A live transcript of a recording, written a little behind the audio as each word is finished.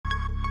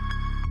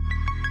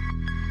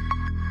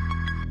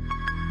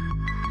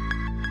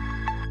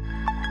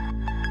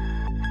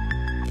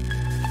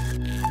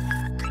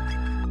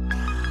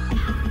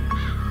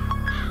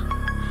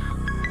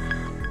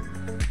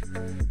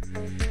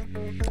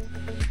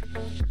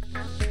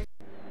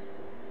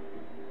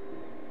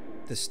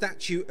The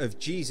statue of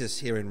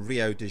Jesus here in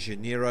Rio de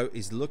Janeiro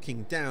is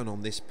looking down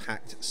on this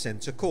packed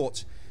centre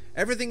court.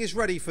 Everything is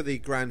ready for the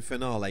grand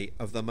finale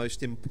of the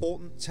most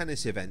important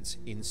tennis event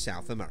in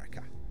South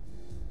America.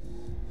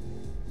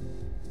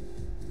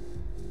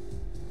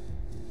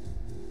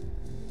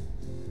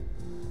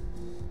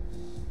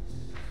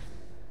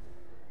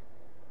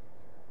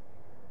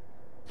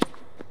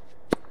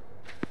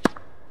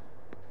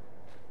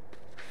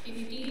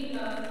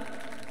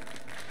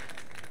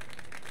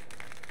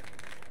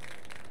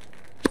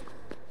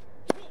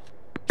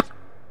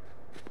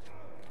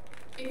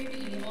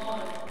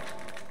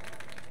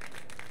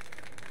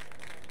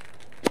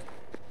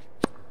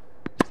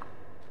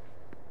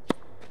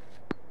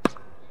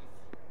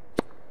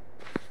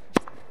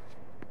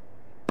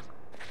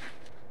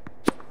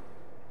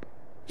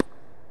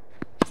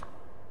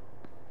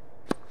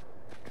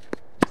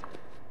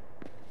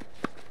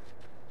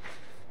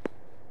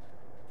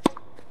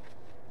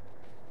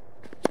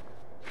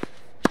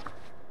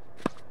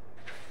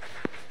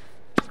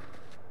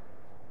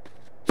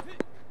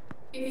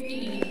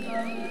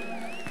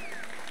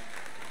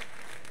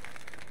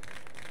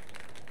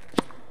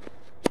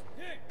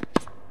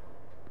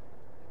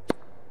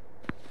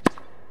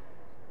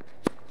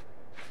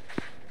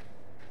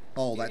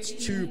 Oh, that's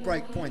 2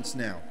 break points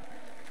now.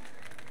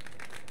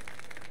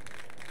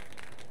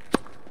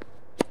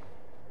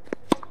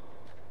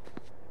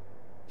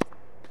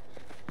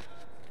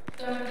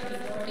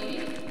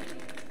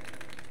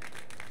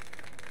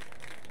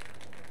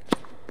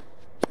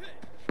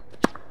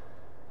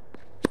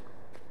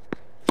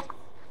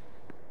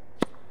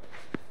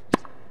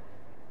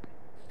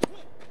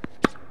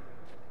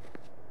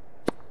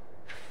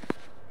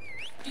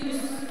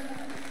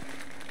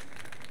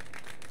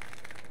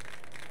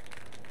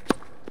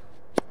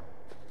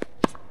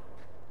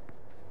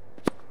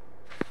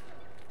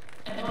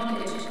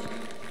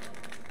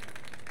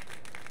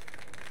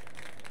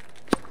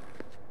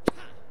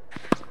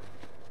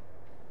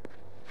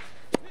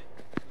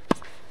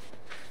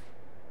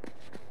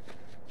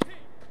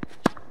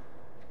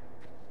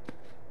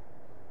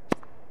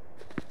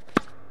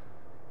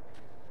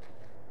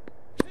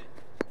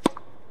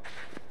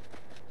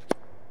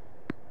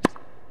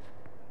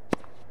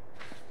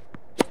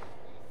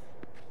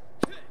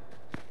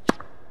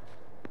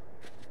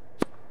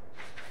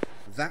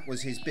 That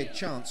was his big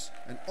chance,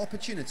 an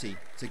opportunity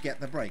to get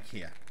the break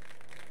here.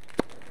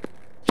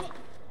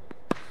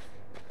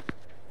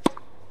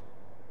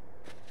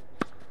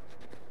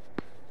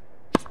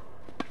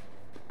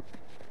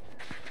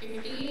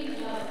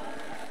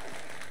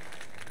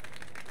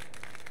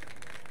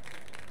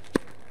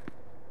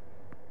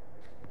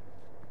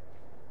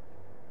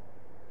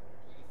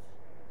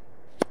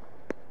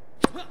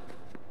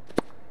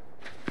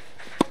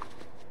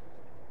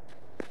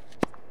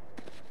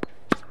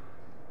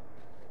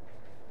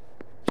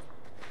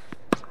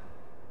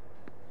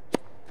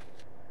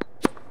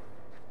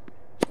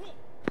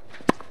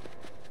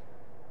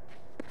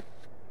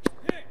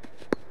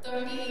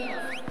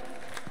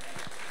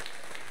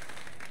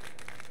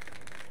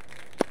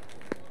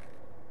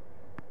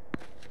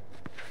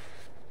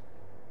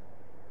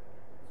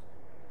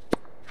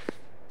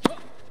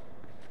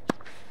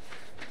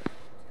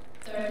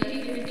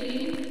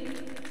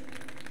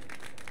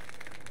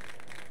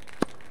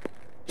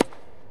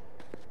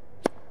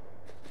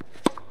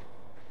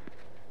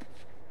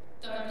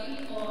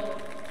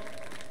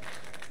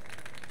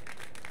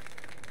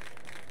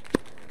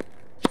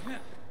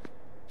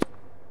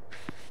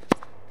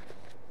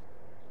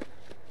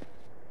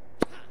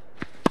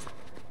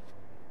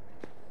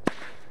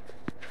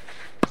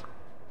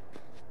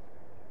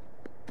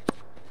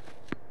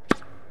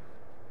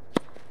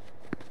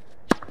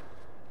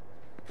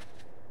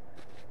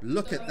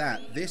 Look at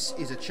that, this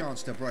is a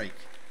chance to break.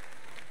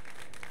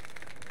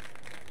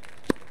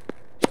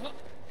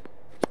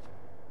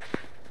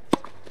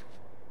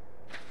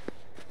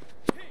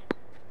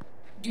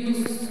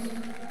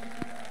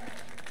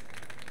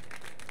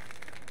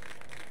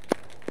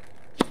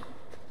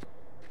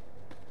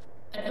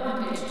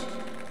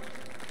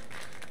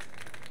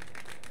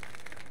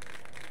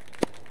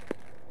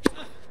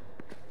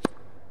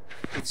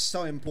 It's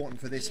so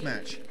important for this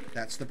match,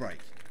 that's the break.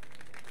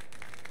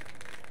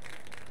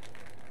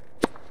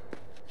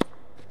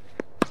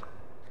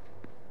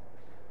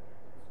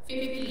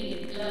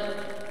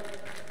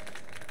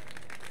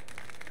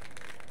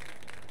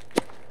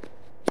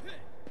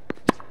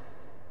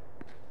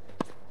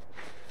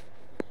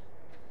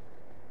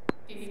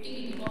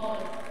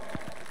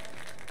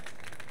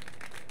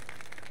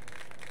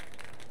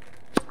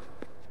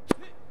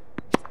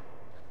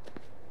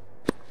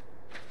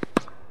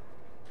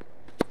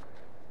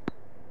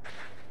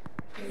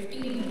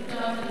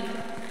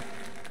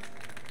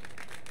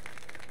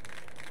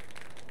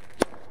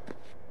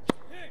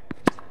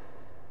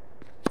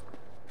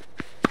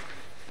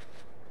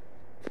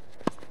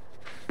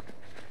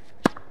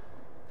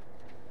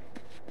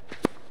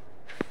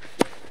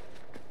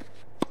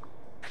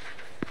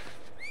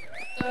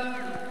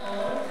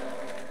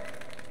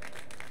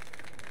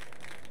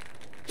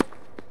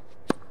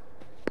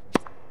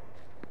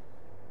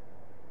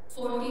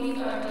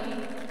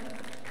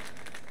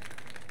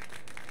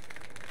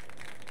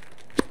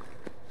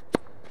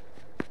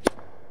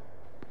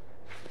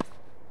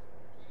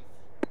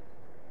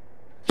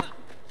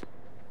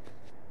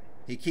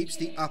 He keeps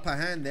the upper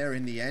hand there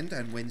in the end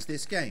and wins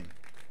this game.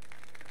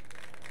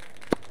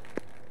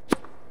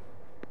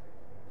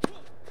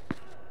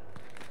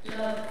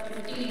 Love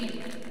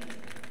 15.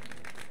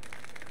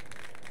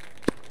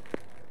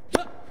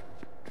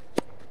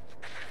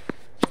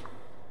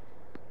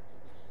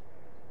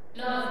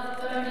 Love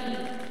 30.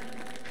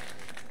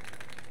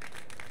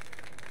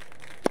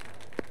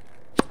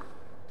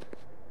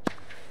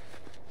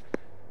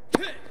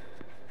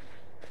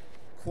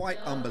 Quite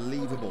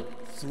unbelievable.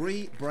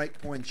 3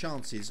 breakpoint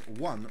chances,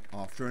 one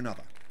after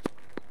another.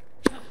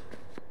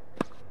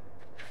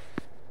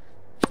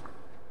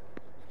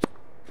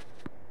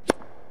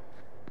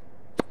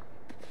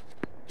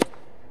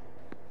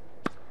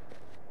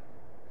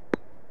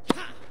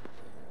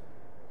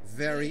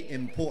 Very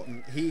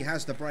important. He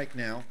has the break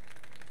now.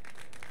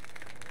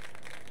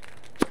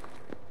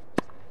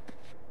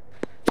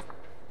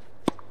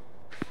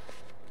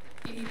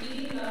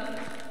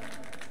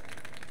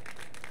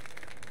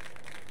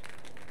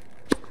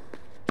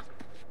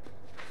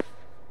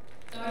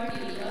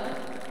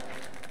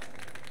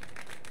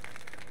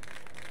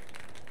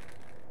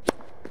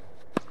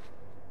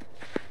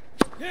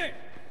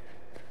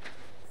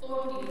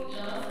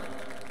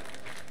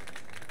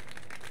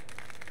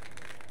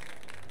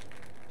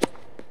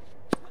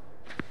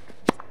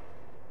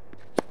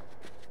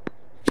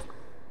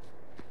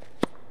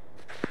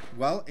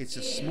 Well, it's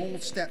a small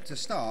step to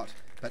start,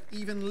 but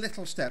even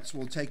little steps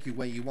will take you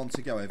where you want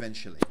to go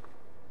eventually.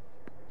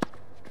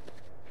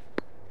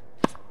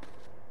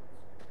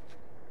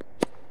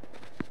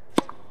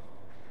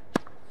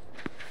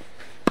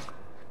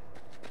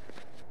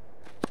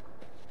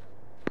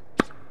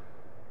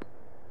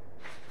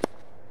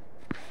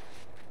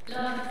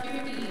 Love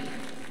 15.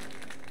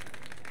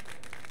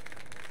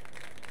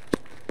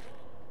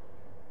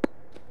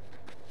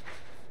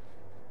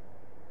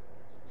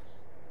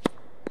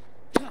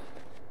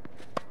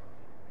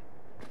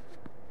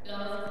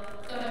 Love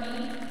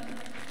 30.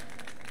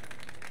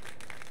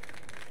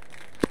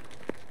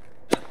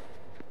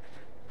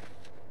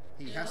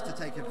 He has to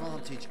take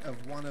advantage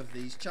of one of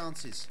these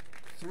chances.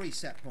 3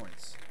 set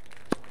points.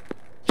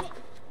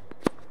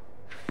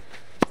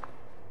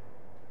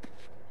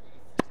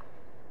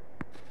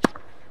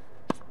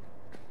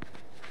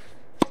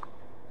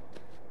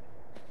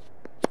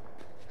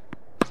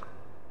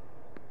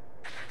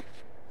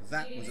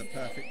 That was a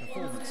perfect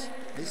performance.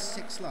 This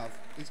 6 love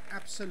is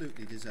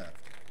absolutely deserved.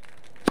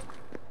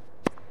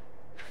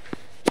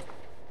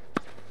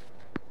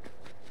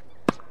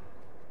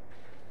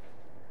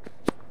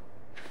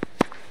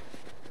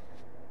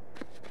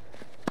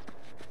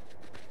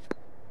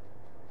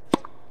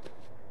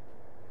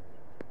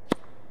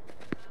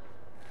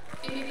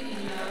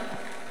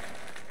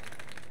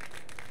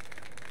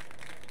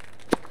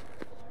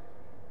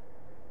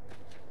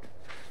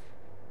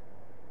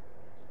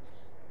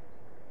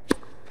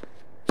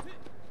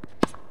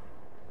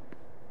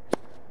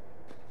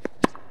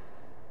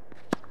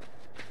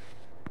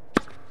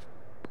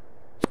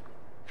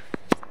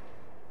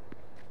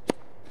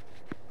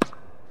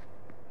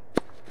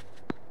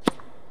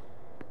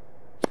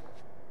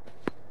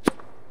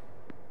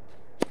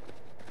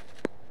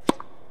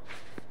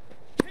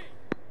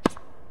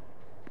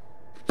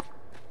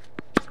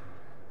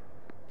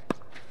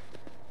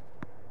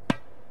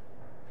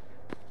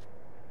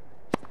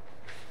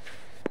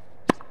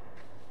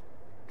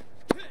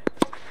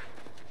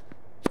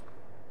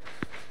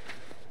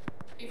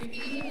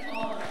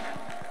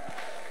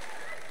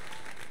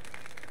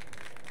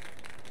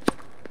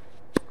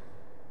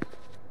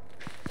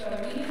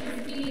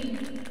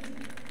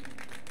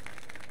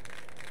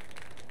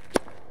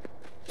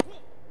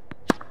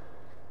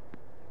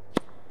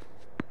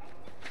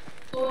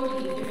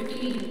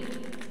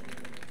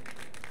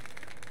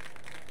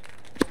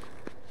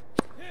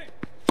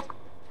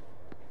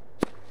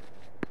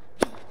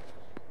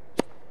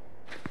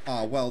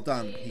 Ah, well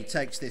done. He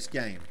takes this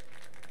game.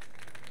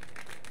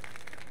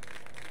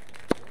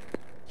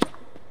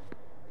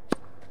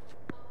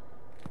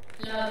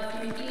 Love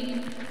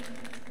 15.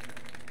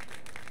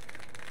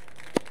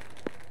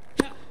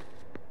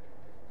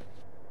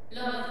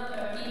 Love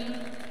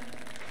 13.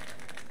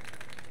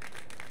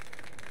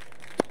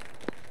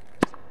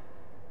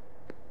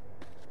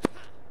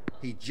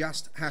 He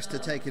just has to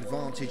take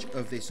advantage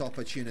of this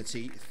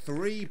opportunity.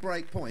 3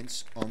 break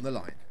points on the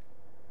line.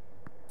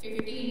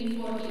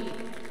 15-40.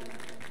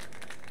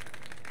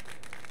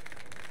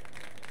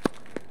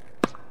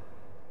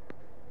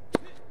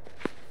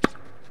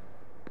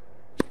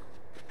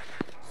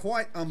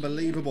 Quite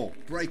unbelievable,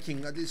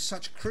 breaking at this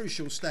such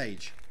crucial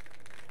stage.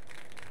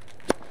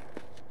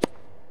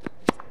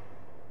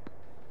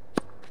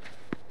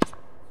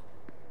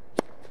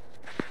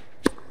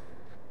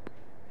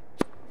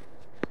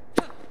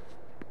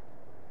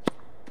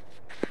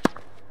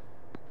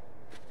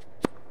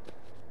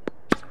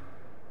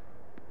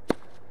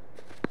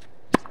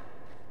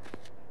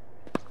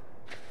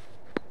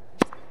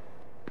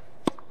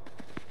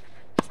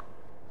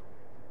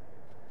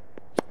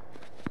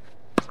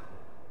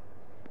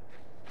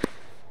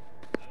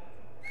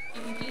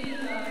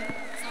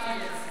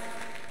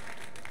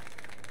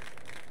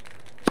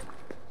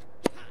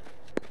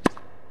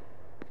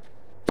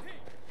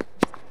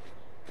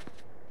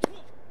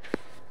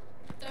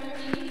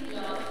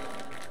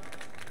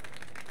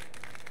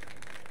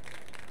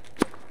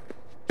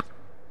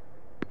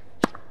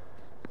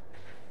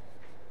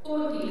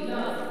 40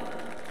 love.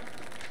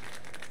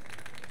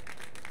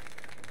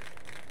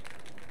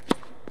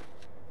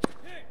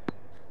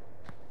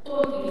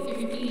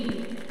 Forty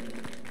 15.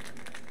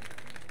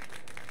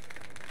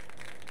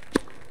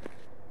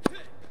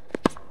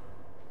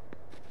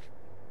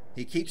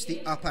 He keeps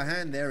the upper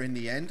hand there in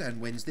the end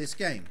and wins this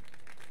game.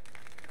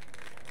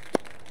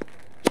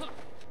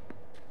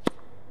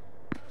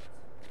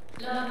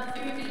 Love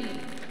 15.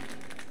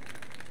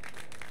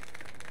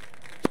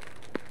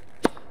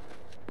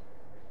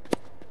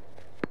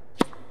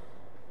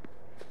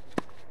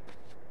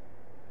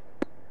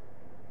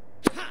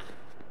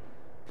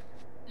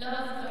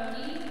 Love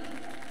 30.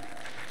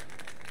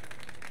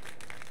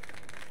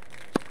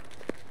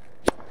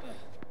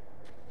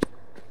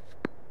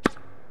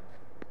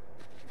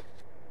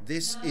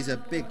 This is a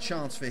big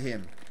chance for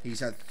him. He's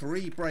had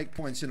 3 break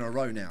points in a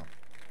row now.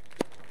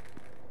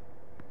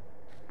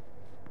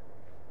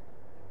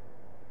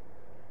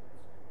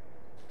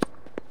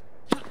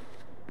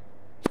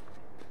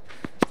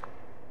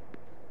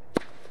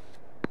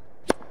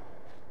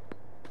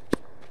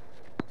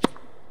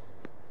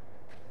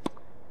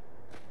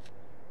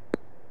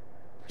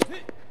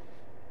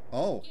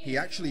 Oh, he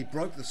actually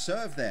broke the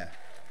serve there.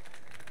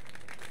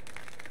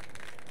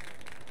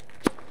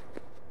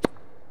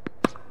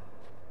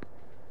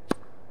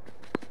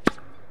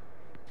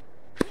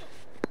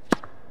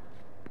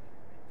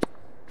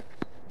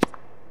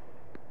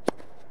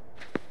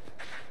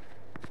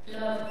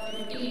 Love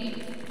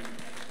 15.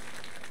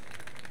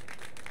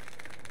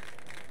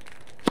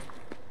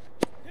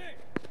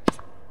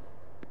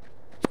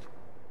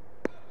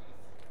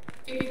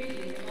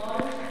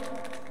 All.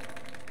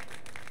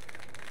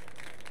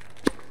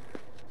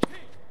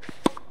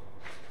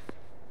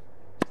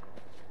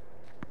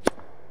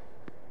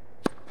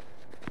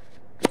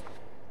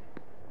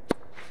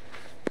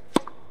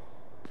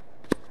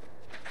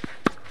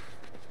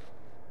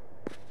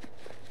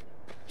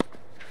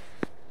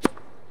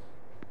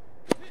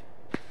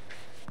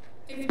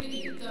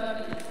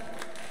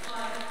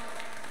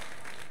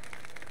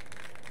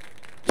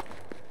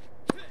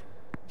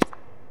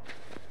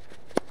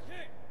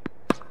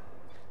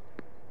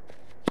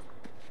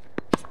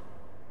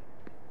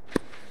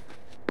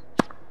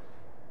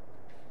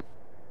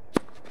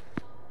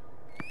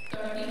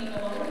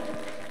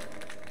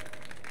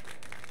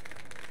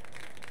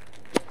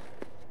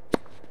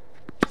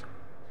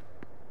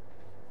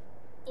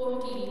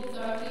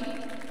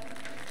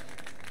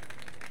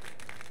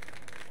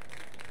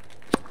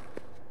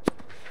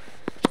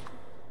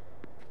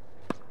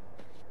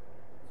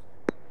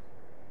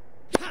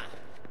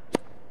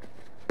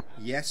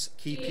 Yes,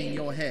 keeping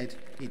your head,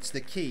 it's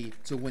the key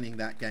to winning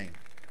that game.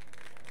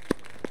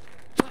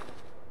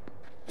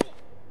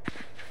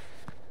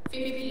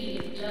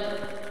 15 love.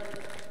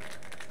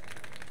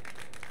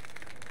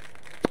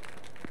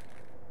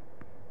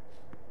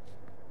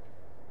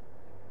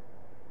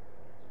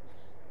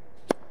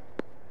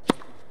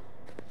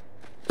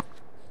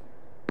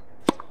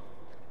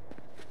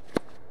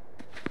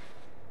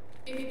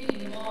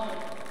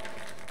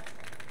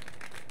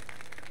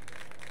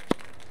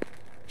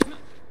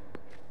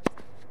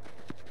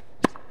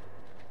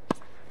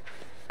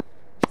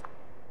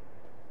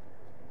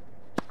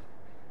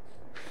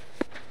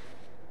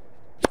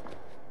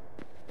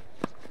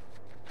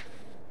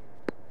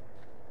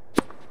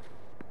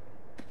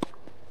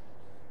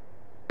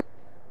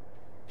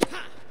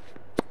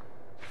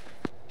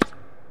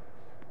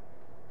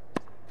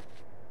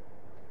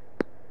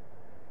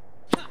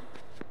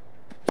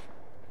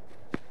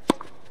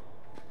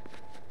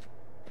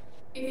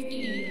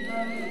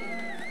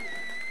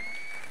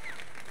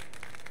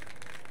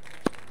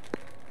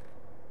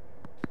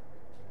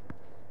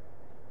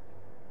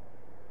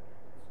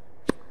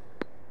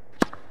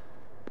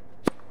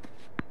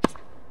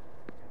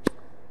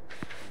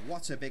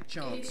 What a big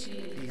chance.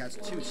 He has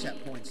 2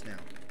 set points now.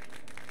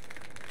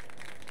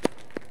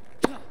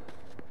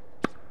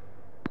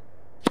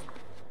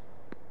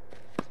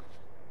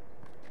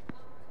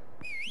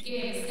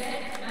 Game,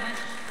 set, match.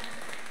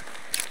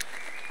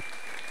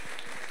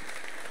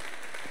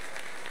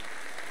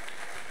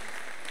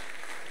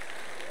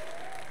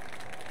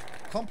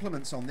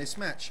 Compliments on this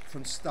match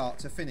from start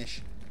to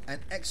finish.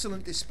 An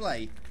excellent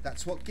display,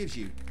 that's what gives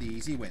you the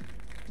easy win.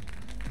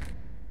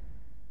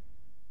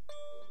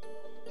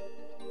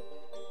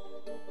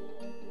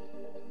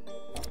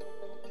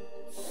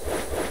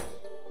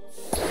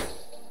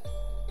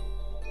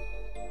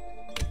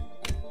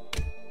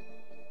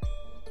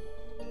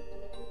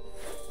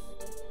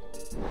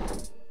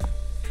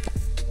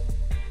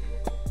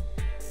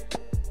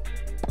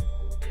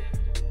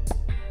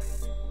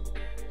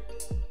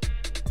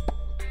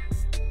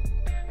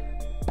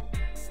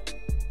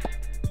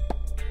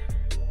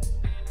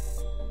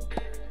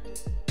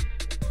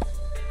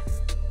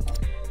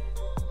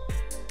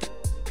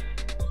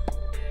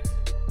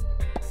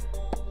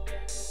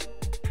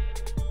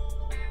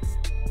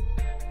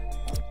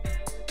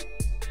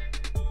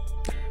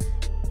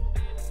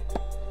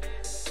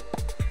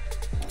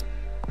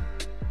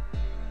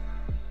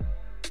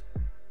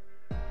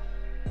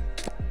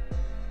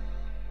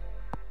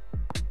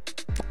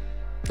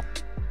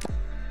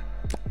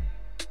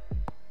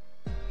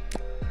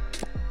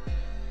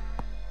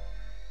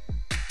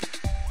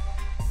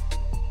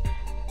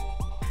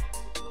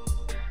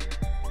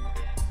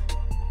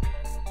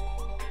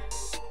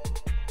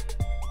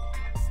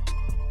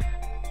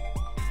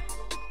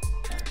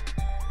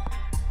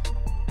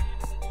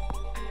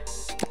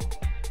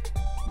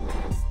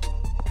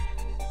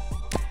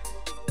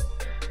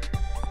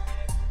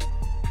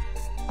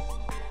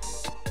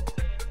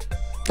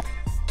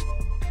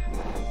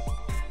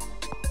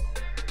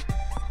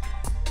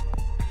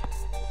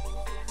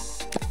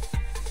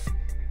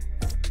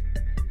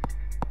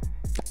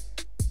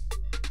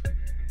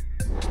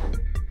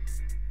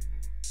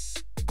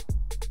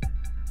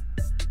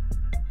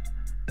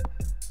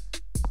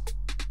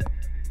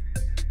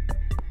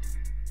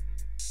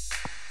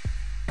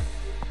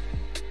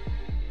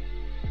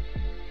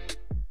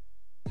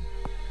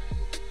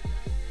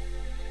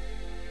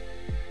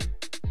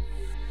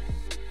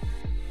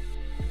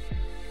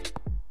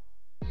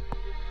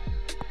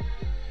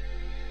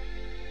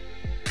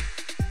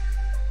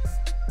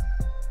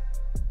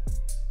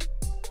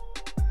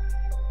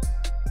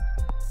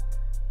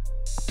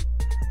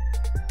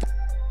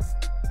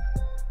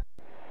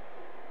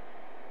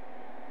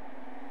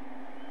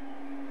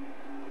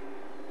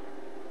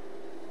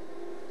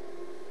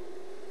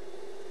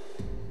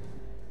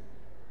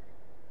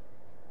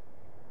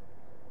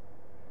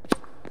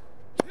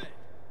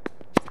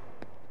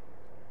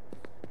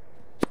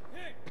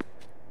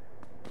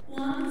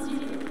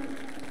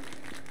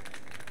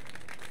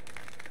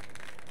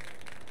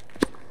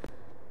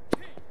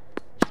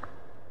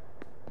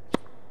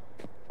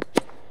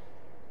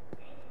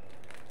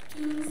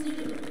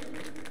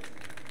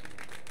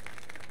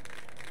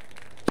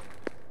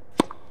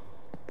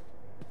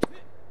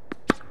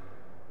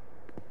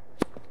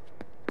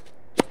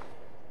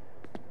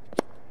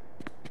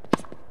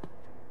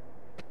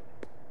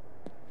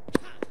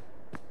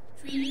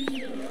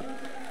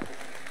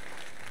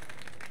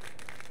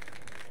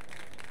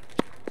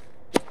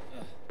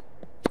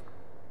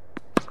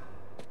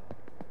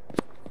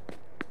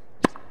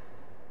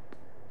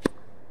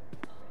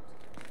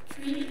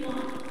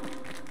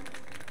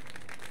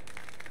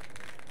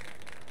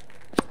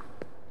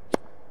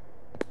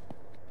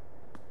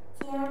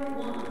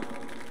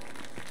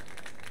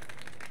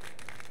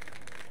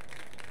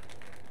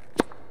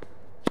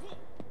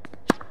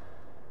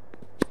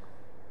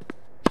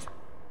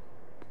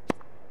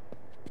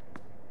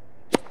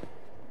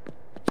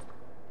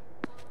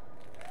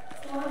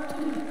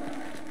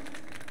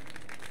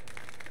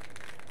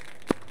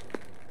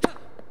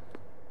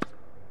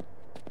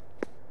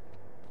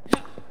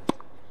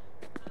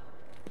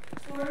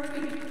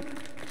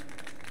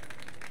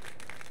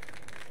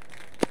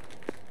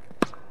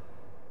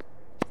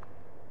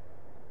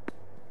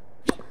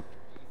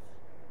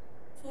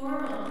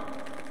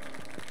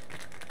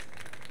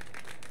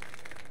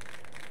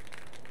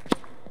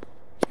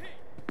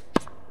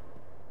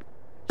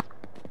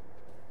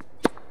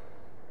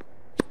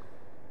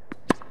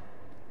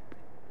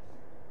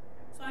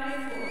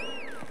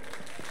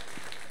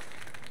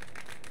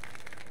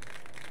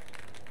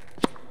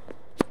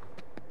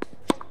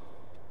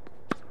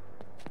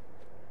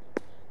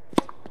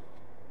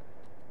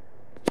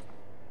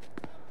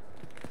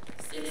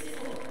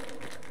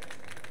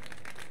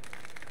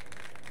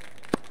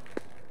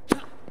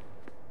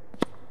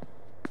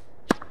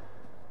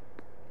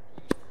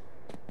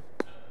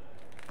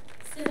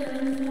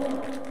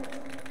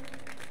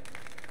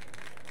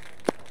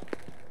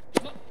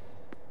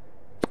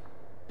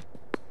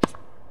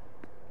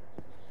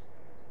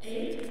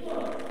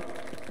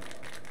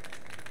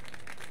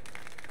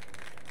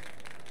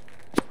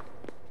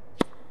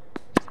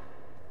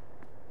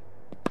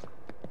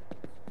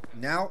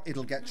 now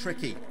it'll get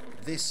tricky.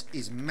 This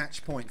is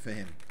match point for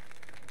him.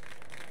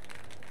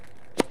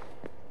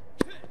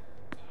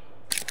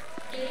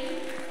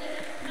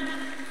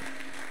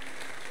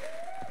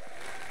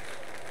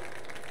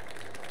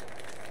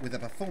 With a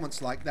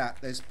performance like that,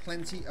 there's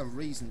plenty of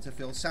reason to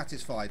feel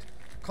satisfied.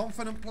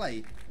 Confident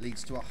play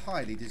leads to a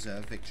highly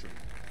deserved victory.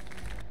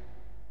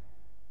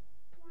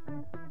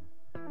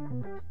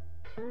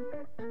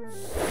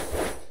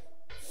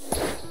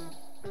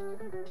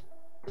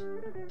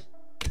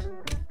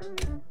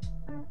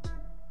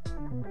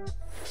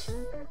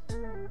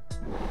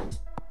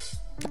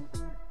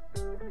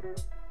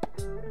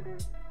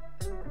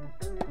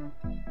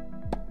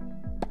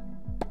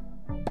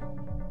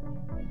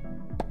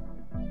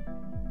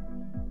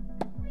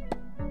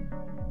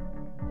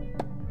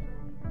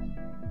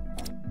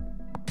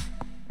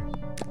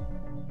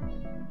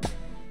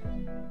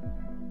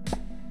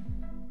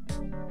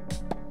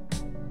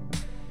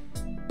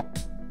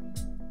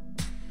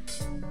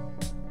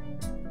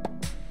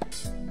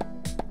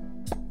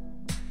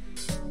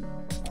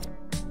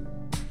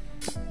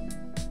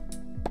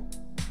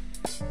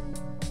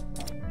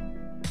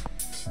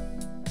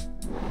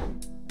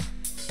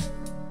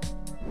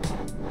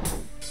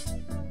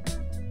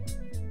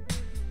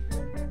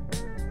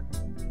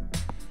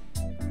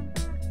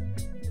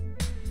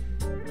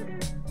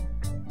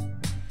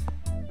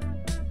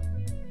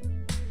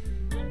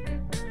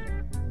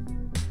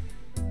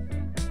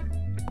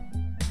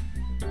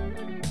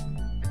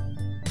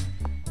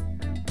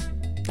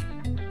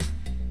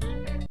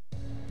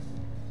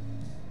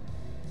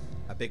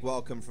 Big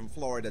welcome from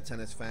Florida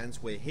tennis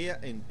fans. We're here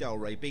in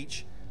Delray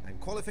Beach and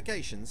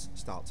qualifications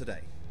start today.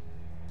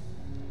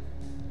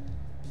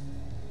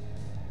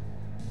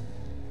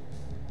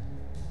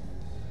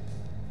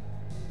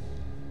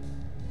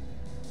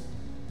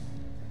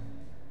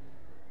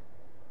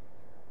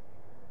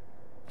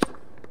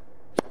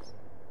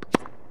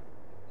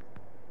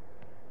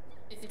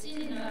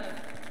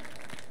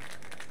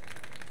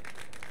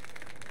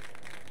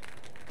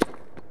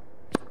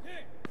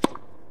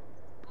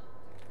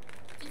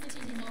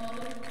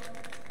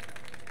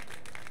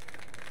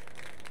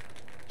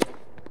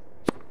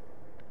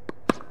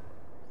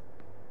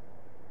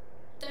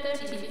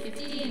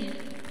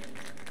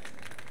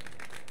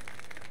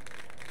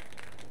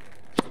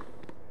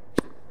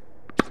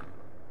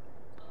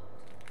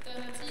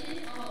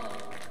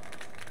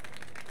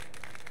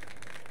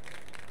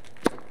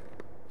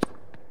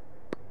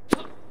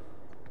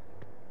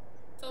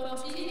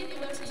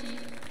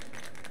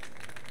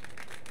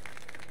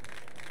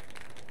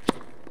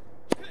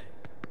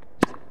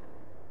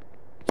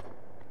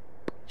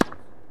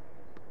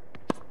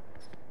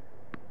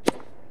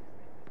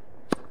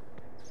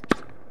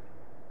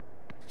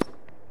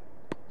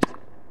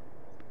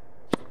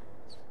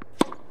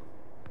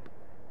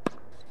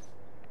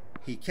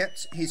 He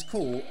kept his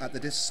cool at the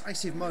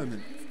decisive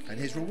moment, and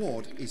his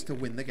reward is to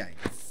win the game.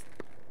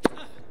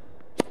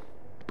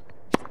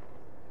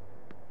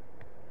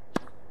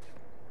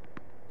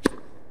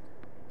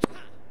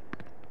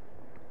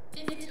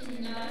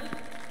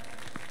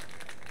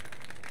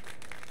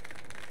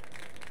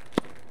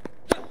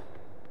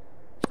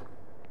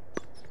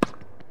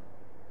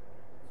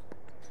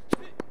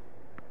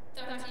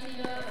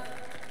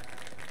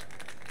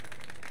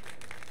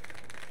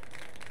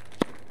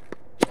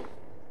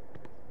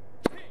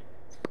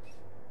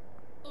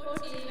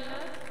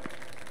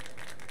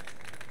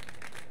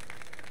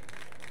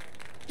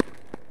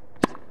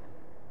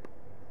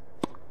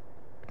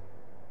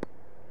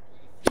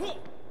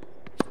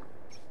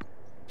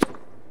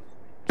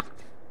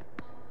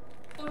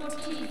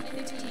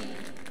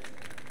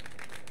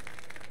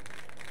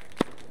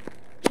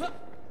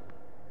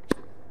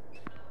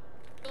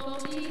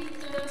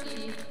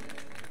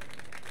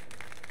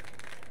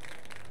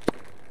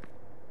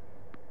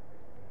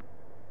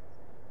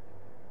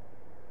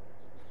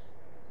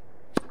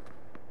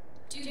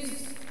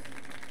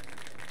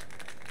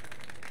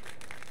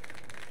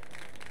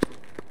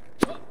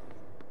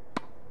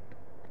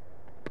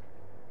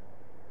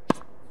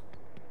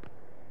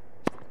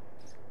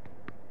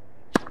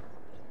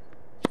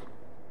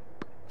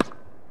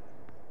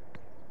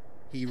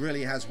 He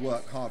really has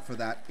worked hard for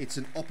that. It's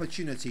an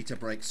opportunity to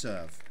break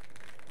serve.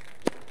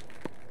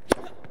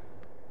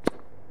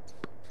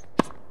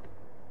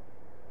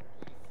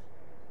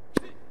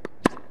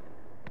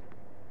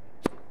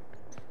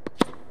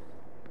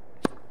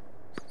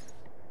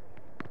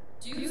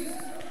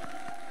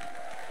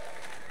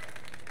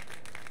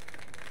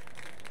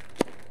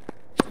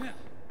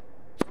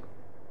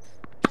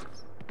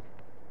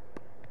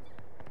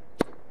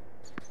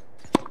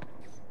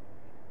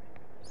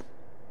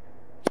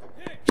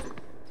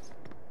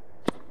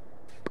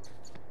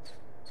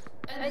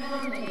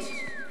 Advantage.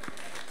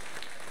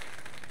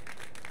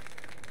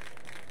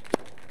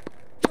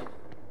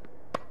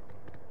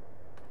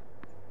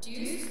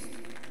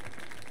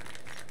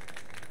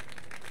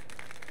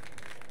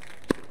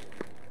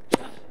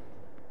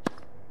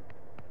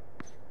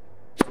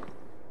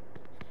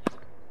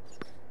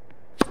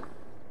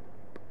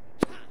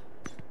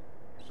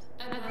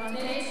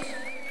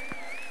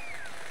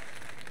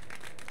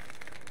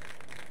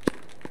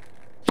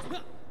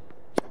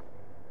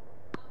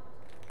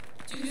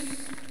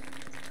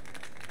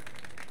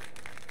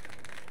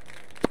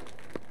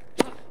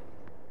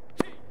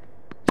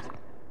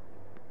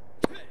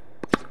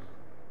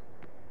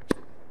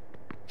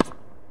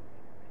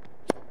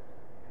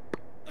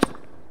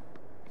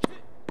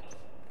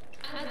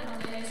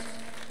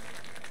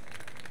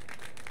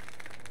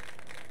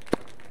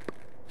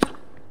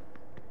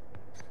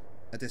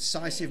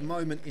 decisive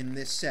moment in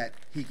this set,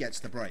 he gets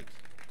the break.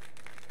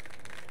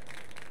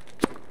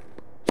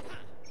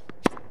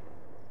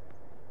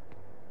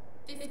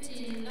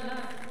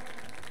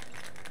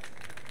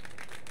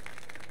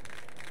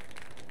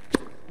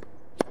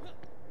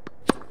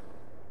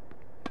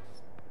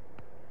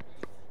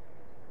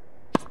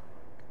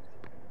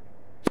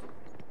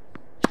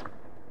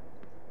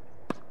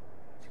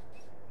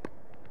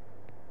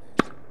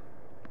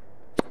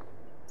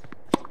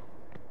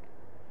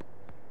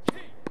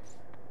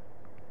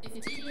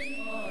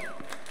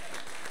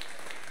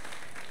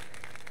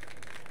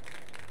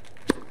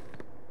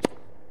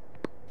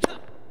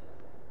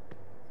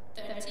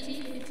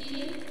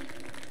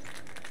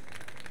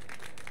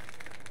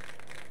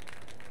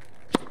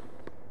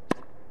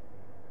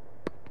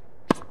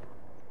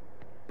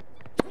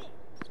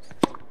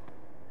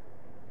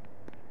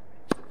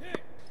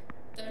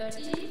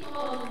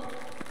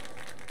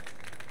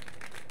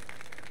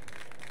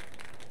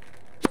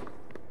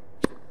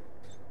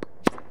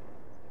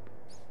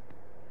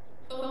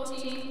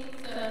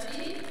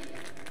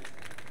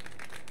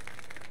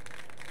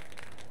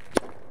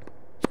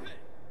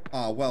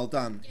 Ah, well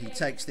done. He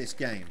takes this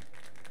game.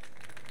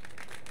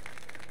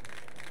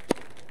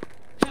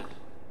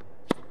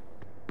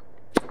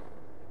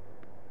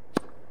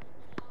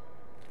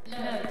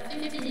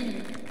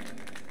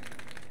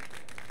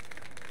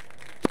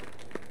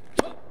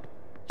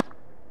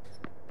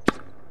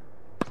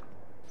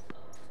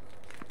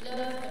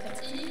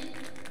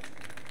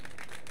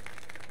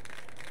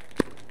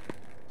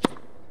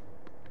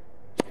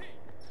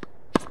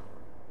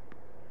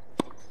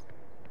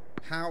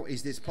 How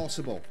is this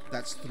possible?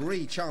 That's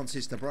 3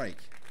 chances to break.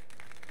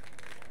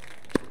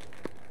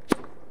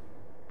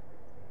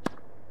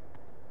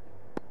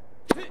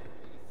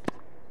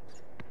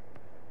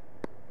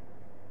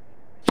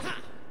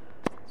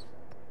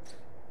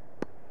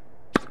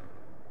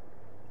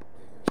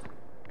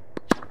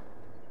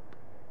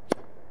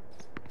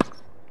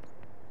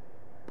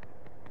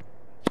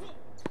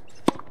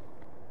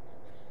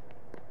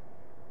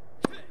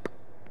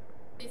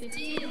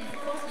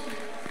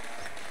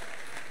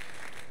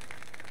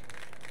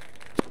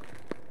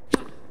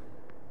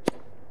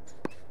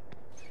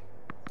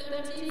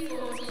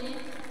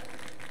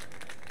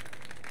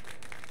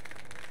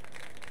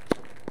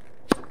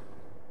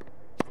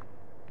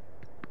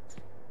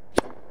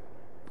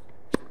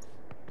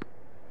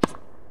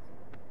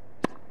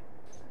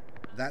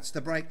 That's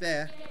the break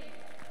there.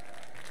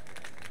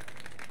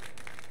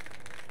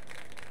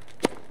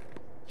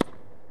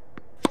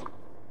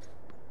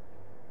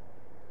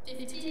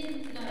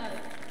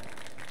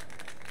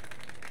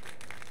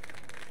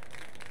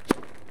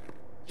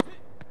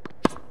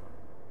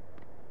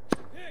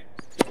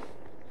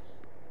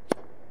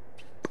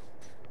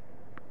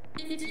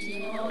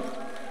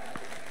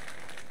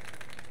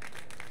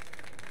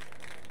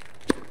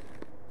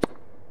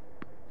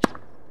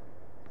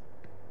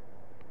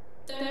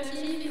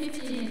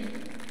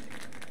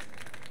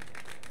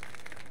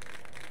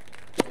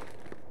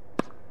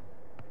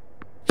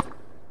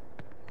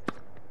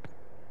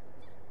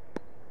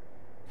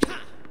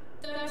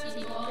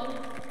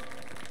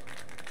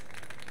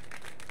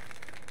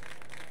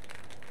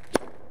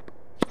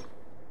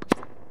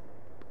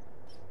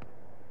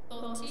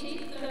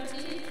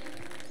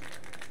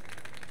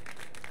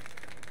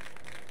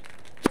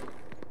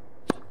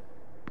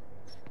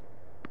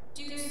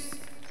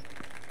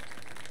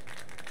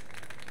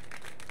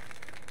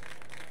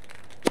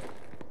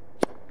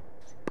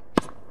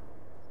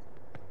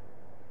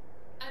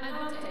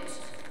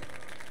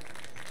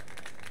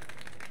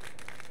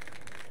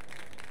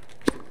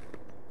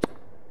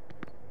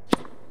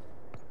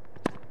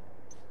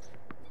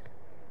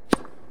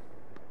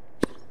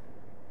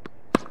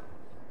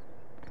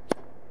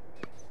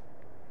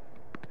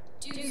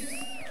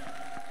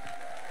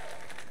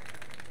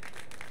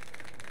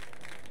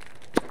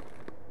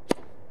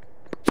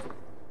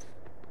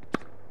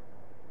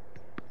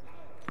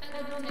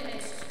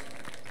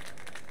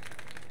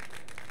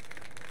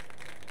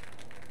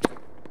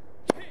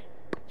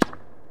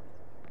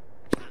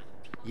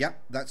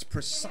 Yep, that's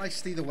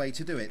precisely the way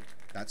to do it.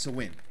 That's a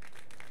win.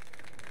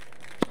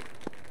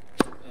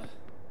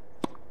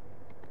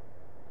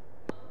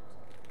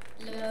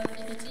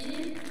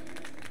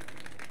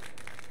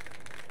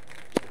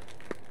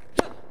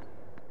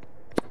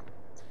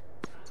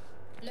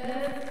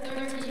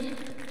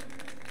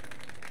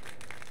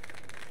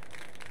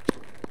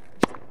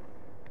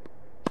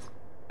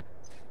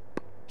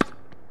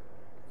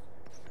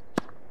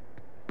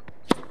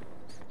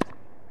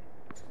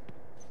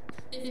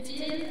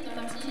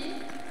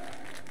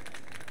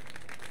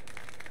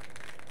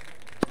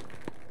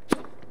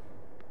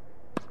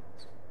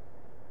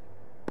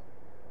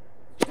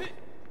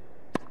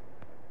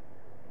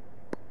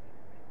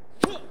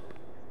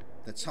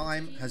 The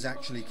time has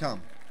actually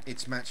come.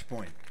 It's match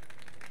point.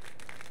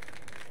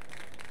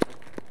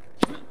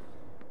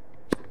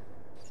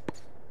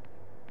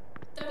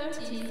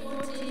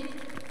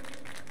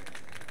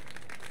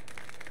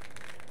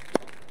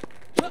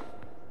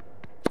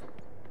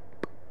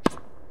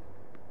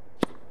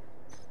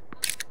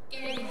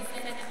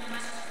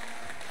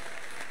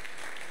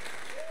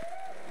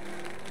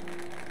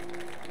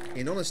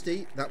 In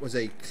honesty, that was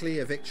a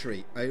clear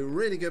victory, a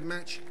really good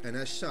match, and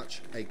as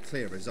such, a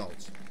clear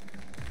result.